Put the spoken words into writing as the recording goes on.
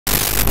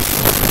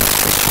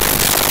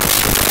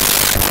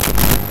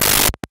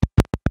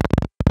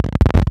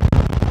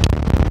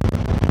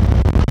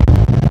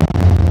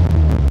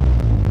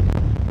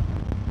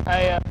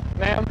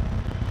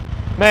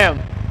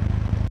Ma'am.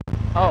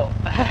 Oh,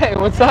 hey,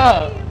 what's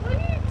up?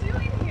 Hey, what are you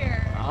doing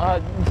here?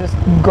 Just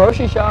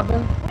grocery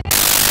shopping.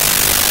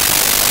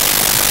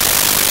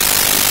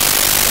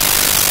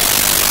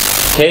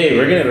 Okay,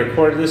 we're gonna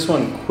record this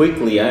one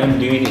quickly. I'm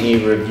doing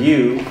a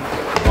review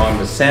on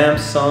the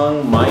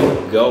Samsung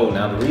Mic Go.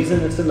 Now the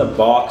reason it's in the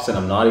box and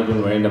I'm not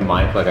even wearing the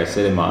mic like I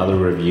said in my other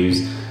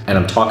reviews and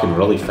I'm talking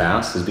really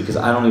fast is because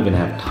I don't even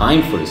have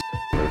time for this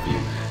review.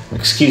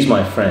 Excuse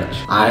my French.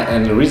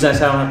 And the reason I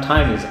say I don't have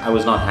time is I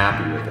was not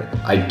happy with it.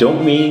 I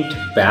don't mean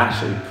to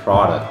bash a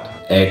product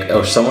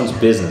or someone's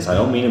business. I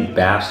don't mean to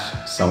bash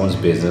someone's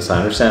business. I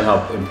understand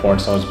how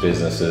important someone's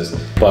business is,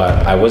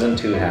 but I wasn't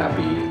too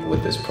happy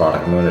with this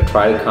product. I'm gonna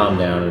try to calm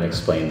down and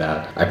explain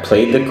that. I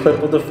played the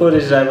clip of the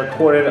footage that I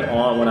recorded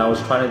on when I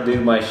was trying to do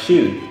my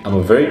shoot. I'm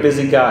a very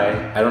busy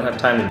guy. I don't have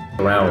time to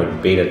go around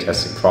with beta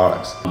testing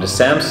products. The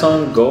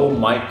Samsung Go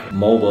Mic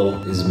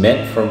Mobile is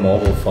meant for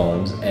mobile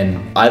phones,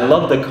 and I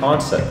love the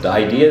concept. The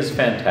idea is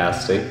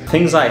fantastic.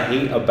 Things I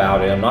hate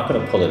about it, I'm not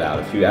gonna pull it out.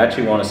 If you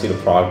actually wanna see the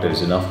product,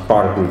 there's enough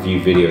product review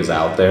videos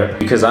out there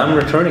because I'm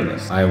returning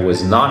this. I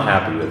was not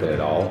happy with it at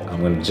all.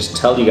 I'm gonna just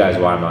tell you guys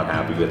why I'm not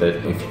happy with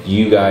it. If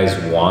you guys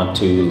want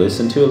to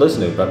listen to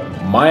it,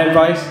 but my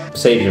advice,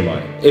 save your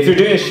money. If you're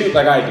doing a shoot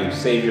like I do,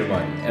 save your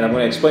money. And I'm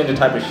gonna explain the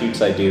type of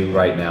shoots I do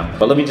right now.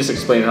 But let me just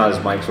explain how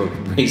this mic's work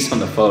based on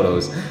the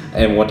photos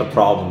and what the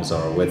problems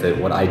are with it,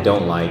 what I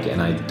don't like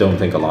and I don't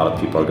think a lot of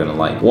people are gonna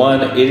like.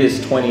 One, it is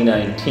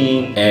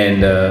 2019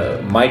 and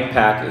mic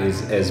pack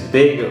is as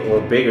big or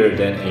bigger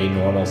than a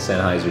normal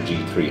Sennheiser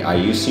G3. I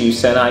used to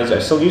use Sennheiser, I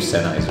still use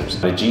Sennheisers.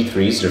 The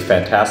G3s, they're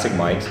fantastic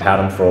mics. I've had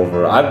them for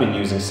I've been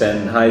using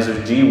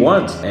Sennheiser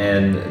G1s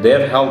and they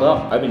have held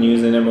up. I've been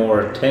using them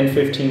over 10,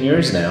 15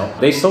 years now.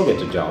 They still get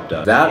the job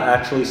done. That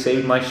actually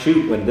saved my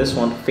shoot when this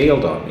one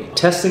failed on me.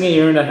 Testing it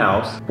here in the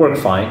house worked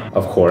fine,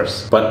 of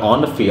course, but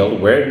on the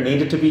field where it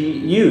needed to be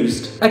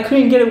used, I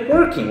couldn't get it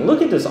working.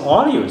 Look at this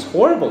audio, it's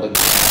horrible.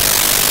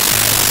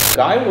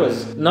 Guy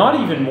was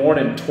not even more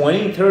than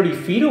 20, 30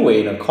 feet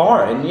away in a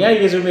car. And yeah, you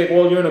guys are like,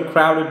 well, you're in a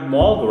crowded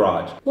mall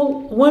garage.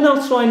 Well, when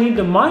else do I need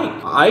the mic?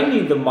 I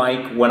need the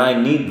mic when I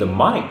need the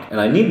mic. And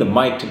I need the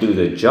mic to do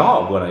the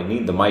job when I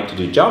need the mic to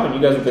do the job. And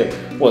you guys will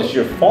be, well, it's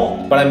your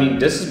fault. But I mean,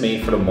 this is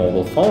made for the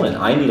mobile phone and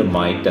I need a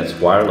mic that's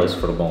wireless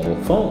for the mobile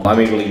phone. I'm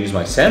able to use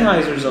my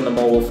Sennheisers on the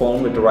mobile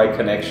phone with the right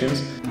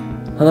connections.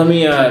 Let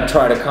me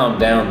try to calm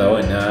down though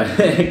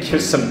and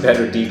give some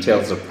better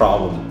details of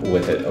problem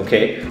with it,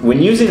 okay? When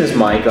using this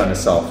mic on a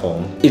cell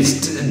phone,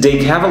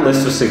 they have a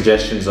list of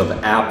suggestions of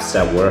apps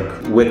that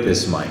work with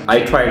this mic.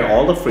 I tried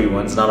all the free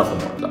ones, none of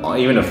them work.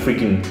 Even a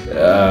freaking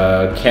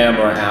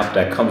camera app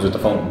that comes with the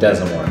phone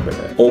doesn't work with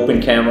it.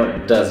 Open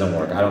camera doesn't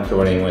work. I don't care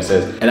what anyone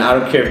says. And I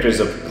don't care if there's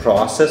a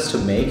process to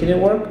making it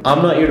work.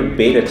 I'm not here to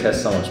beta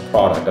test someone's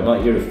product. I'm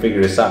not here to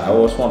figure this out. I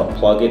always want to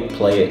plug it,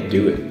 play it,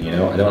 do it, you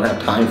know? I don't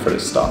have time for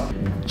this stuff.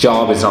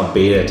 Job is not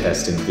beta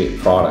testing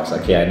products.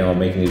 Okay, I know I'm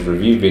making these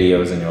review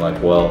videos and you're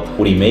like, well,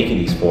 what are you making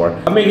these for?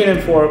 I'm making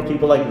them for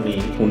people like me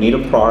who need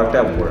a product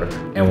at work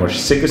and we're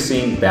sick of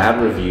seeing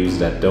bad reviews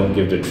that don't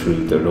give the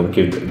truth or don't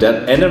give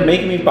that, and they're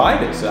making me buy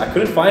this. I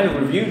couldn't find a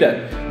review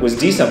that was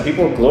decent.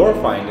 People are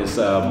glorifying this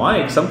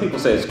mic. Some people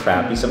say it's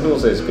crappy, some people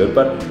say it's good,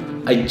 but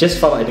I just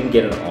felt I didn't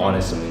get an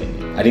honest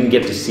opinion. I didn't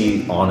get to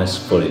see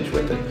honest footage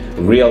with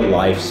it. Real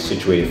life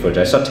situated footage.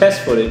 I saw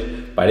test footage,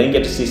 but I didn't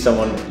get to see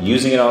someone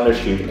using it on their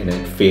shoot and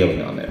then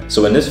failing on it.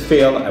 So when this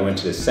failed, I went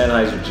to the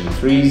Sennheiser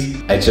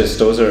G3s.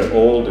 Those are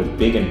old, they're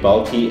big and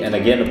bulky. And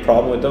again, the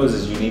problem with those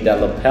is you need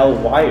that lapel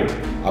wire.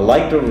 I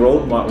like the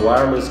Rode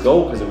Wireless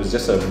Go because it was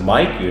just a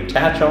mic you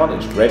attach on,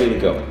 it's ready to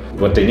go.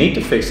 What they need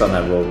to fix on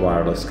that Rode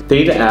Wireless, they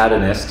need to add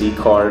an SD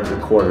card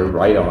recorder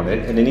right on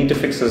it, and they need to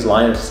fix this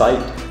line of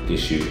sight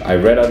issue. I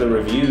read other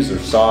reviews or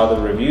saw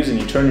other reviews and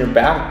you turn your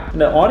back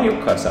and the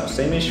audio cuts out.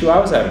 Same issue I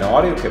was having, the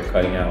audio kept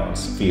cutting out on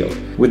this field.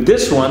 With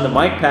this one, the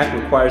mic pack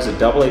requires a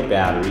AA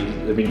battery.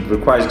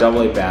 Requires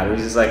AA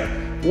batteries. It's like,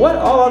 what?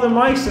 All other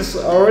mics is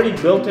already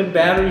built-in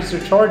batteries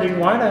they're charging.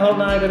 Why the hell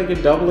now I gotta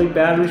get AA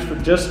batteries for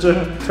just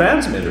a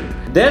transmitter?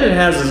 Then it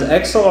has this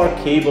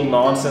XLR cable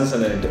nonsense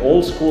and an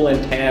old school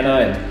antenna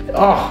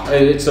and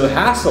it's a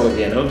hassle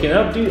again hooking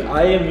up. Dude,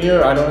 I am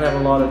here, I don't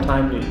have a lot of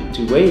time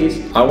to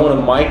waste. I want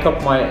to mic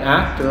up my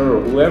actor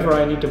or whoever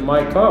I need to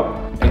mic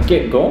up and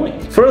get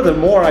going.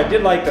 Furthermore, I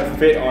did like the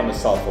fit on the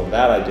cell phone.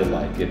 That I did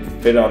like. It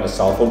fit on the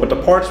cell phone, but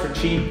the parts were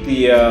cheap.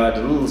 The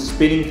little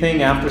spinning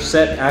thing after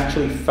set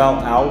actually fell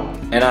out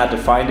and I had to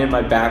find it in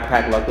my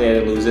backpack. Luckily I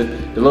didn't lose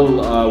it. The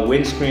little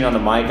windscreen on the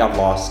mic, I've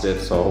lost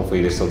it, so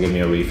hopefully this will give me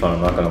a refund.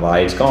 I'm not gonna lie,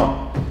 it's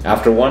gone.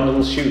 After one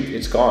little shoot,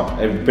 it's gone.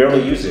 I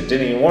barely used it,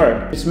 didn't even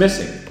work. It's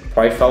missing.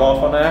 Probably fell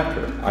off on the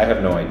actor. I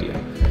have no idea.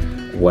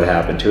 what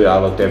happened to it. I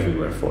looked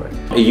everywhere for it.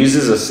 It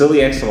uses a silly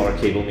XLR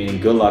cable, meaning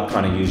good luck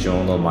trying to use your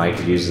own little mic.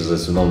 It uses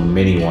this little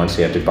mini one, so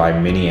you have to buy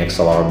mini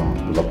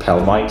XLR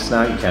lapel mics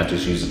now. You can't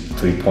just use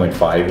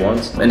 3.5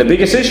 ones. And the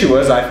biggest issue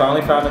was I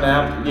finally found an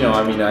app, you know,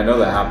 I mean, I know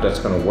the app that's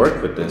gonna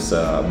work with this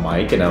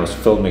mic, and I was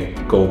filming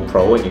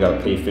GoPro, and you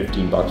gotta pay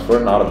 15 bucks for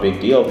it, not a big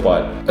deal,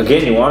 but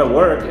again, you want it to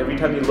work. Every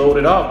time you load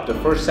it up, the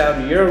first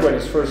sound you hear when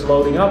it's first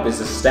loading up is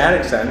a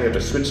static sound. You have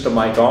to switch the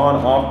mic on,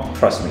 off.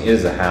 Trust me, it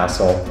is a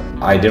hassle.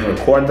 I didn't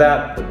record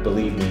that, but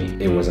believe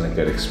me, it wasn't a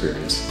good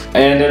experience.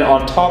 And then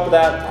on top of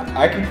that,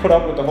 I can put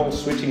up with the whole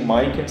switching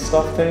mic and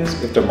stuff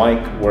things if the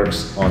mic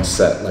works on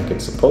set like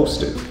it's supposed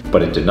to,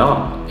 but it did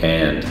not.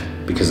 And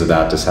because of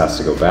that, this has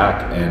to go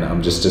back, and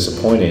I'm just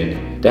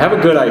disappointed. They have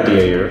a good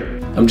idea here.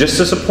 I'm just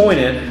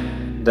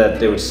disappointed that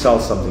they would sell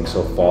something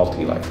so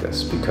faulty like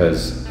this,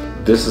 because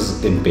this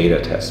is in beta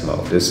test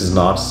mode. This is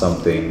not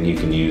something you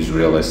can use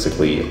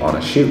realistically on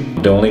a shoot.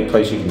 The only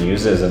place you can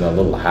use it is in a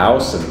little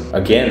house. And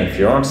again, if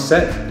you're on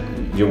set,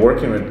 you're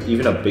working with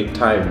even a big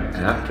time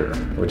actor,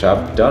 which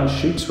I've done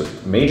shoots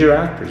with, major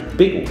actors,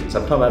 big ones.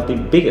 I'm talking about the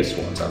biggest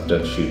ones I've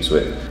done shoots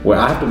with, where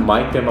I have to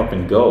mic them up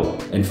and go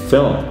and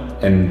film,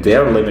 and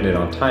they're limited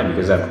on time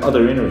because I have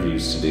other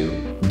interviews to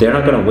do. They're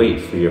not gonna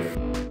wait for your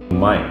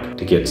mic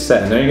to get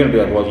set. And then you're gonna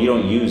be like, well, you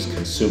don't use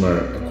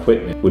consumer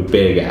equipment with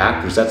big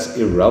actors. That's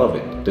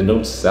irrelevant. Then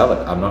don't sell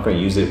it. I'm not gonna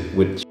use it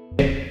with shit.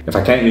 If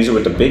I can't use it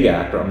with the big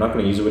actor, I'm not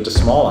gonna use it with the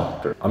small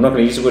actor. I'm not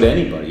gonna use it with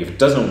anybody. If it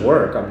doesn't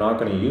work, I'm not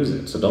gonna use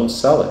it. So don't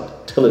sell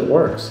it till it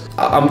works.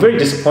 I'm very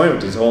disappointed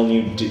with this whole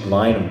new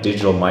line of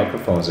digital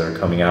microphones that are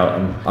coming out.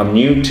 I'm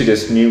new to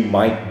this new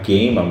mic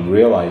game, I'm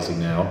realizing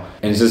now.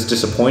 And it's just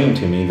disappointing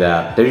to me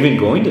that they're even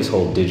going this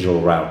whole digital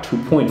route,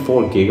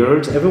 2.4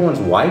 gigahertz. Everyone's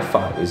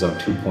Wi-Fi is on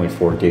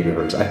 2.4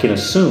 gigahertz. I can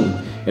assume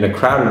in a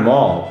crowded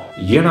mall,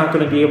 you're not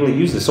gonna be able to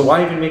use this. So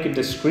why even make it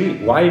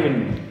discreet? Why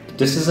even,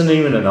 this isn't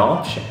even an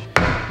option.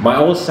 My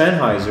old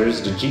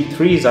Sennheisers, the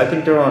G3s, I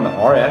think they're on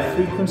RF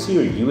frequency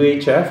or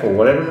UHF or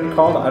whatever they're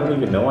called. I don't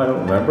even know, I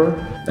don't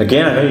remember.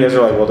 Again, I know you guys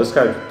are like, well, this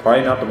guy's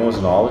probably not the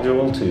most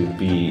knowledgeable to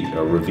be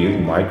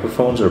reviewing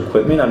microphones or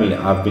equipment. I mean,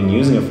 I've been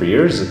using it for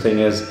years. The thing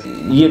is,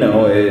 you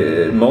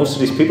know, most of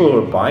these people who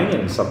are buying it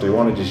and stuff, they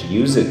want to just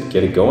use it,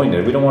 get it going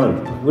there. We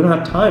don't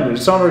have time.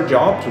 It's not our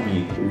job to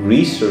be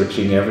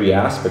researching every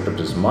aspect of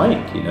this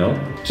mic, you know?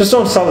 Just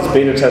don't sell this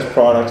beta test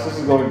products. This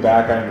is going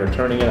back, I'm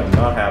returning it, I'm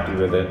not happy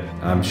with it.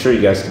 I'm sure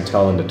you guys can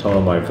tell in the tone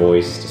of my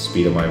voice, the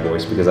speed of my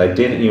voice, because I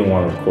didn't even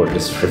want to record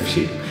this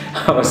review.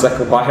 I was like,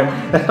 why?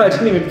 I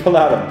didn't even pull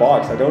out a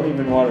box. I don't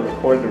even want to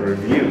record the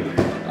review.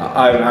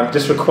 I'm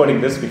just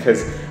recording this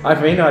because I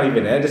may not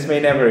even, this may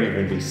never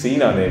even be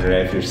seen on the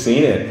internet. If you're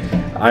seeing it,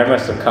 I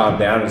must have calmed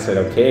down and said,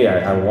 okay,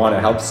 I want to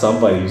help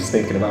somebody who's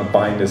thinking about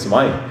buying this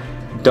mic.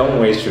 Don't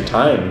waste your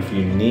time if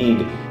you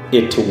need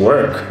it to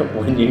work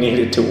when you need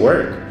it to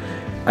work.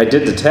 I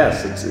did the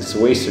test, it's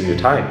a waste of your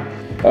time.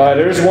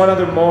 There's one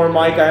other more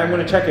mic I am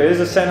going to check. It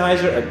is a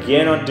Sennheiser,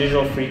 again on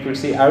digital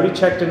frequency. I already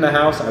checked in the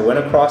house. I went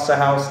across the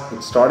house.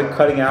 It started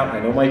cutting out.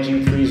 I know my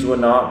G3s would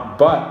not,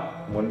 but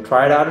I'm going to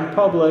try it out in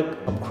public.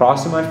 I'm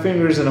crossing my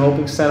fingers and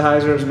hoping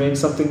Sennheiser has made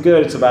something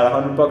good. It's about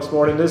 100 bucks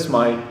more than this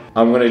mic.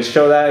 I'm going to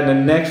show that in the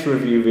next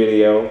review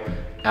video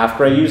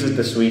after I use it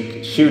this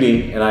week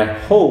shooting, and I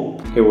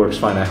hope it works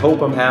fine. I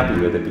hope I'm happy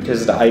with it,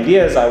 because the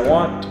idea is I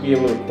want to be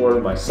able to record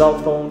with my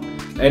cell phone.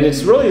 And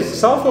it's really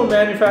cell phone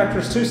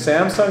manufacturers too,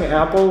 Samsung,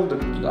 Apple,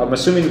 I'm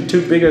assuming the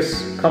two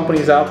biggest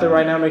companies out there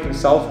right now making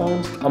cell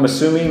phones. I'm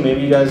assuming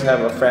maybe you guys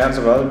have fans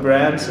of other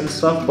brands and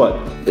stuff, but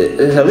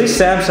at least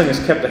Samsung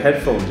has kept a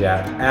headphone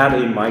jack.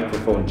 Add a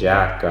microphone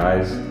jack,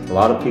 guys. A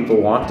lot of people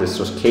want this.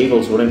 Those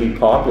cables wouldn't be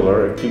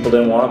popular if people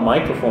didn't want a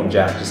microphone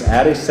jack. Just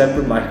add a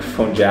separate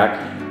microphone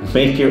jack.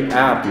 Make your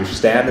app, your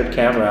standard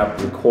camera app,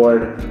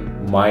 record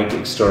mic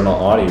external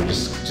audio.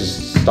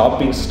 Just stop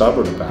being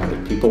stubborn about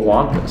it. People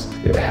want this.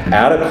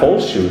 Add a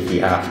cold shoe if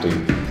you have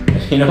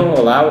to. You know,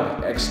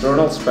 allow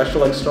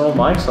special external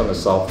mics on the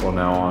cell phone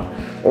now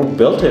on, or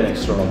built-in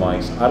external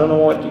mics. I don't know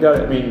what you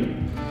got. I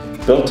mean,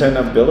 built-in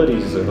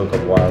abilities to hook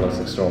up wireless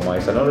external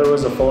mics. I know there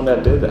was a phone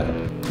that did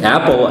that.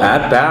 Apple,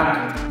 add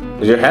back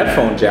your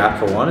headphone jack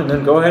for one, and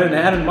then go ahead and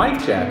add a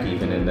mic jack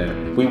even in there.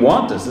 We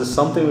want this. This is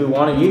something we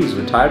want to use.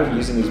 We're tired of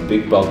using these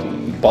big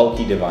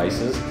bulky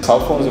devices. Cell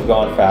phones have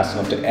gone fast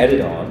enough to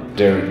edit on.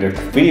 Their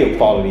video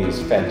quality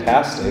is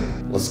fantastic.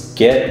 Let's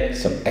get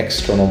some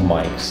external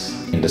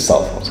mics into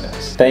cell phones,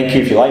 guys. Thank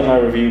you. If you like my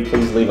review,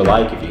 please leave a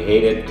like. If you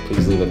hate it,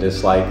 please leave a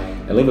dislike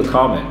and leave a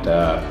comment.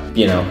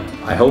 You know,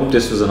 I hope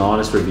this was an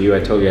honest review. I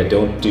told you I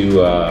don't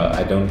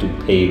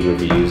do paid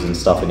reviews and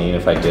stuff, and even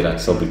if I did, I'd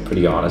still be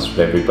pretty honest with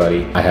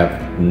everybody. I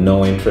have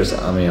no interest.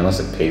 I mean, unless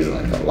it pays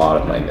like a lot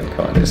of my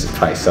income on this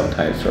price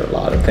sometimes for a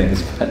lot of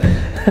things, but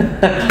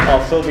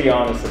I'll still be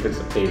honest if it's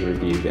a paid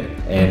review then.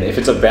 And if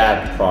it's a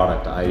bad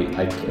product,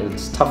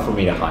 it's tough for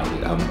me to hide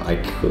it.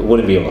 I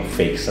wouldn't be able to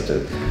fake such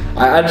a.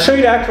 I'd show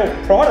you the actual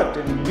product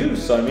in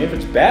use. I mean, if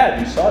it's bad,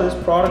 you saw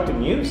this product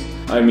in use.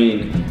 I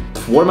mean,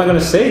 what am I going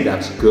to say?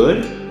 That's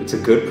good. It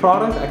it's a good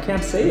product? I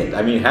can't say it.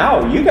 I mean,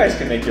 how? You guys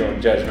can make your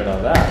own judgment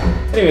on that.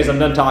 Anyways, I'm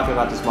done talking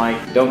about this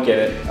mic. Don't get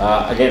it.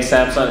 Again,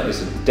 Samsung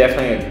is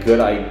definitely a good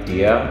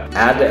idea.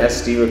 Add the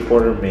SD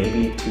recorder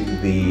maybe to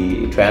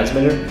the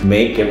transmitter.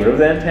 Get rid of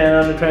the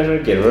antenna on the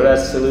transmitter. Get rid of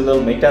that silly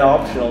little, make that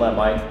optional, that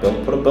mic.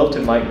 Don't put a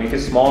built-in mic. Make it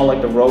small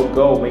like the Rode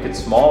Go. Make it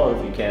smaller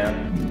if you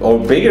can. Or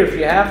bigger if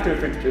you have to.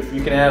 If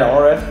you can add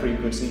RF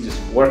frequency,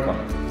 just work on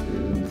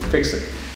it. Fix it.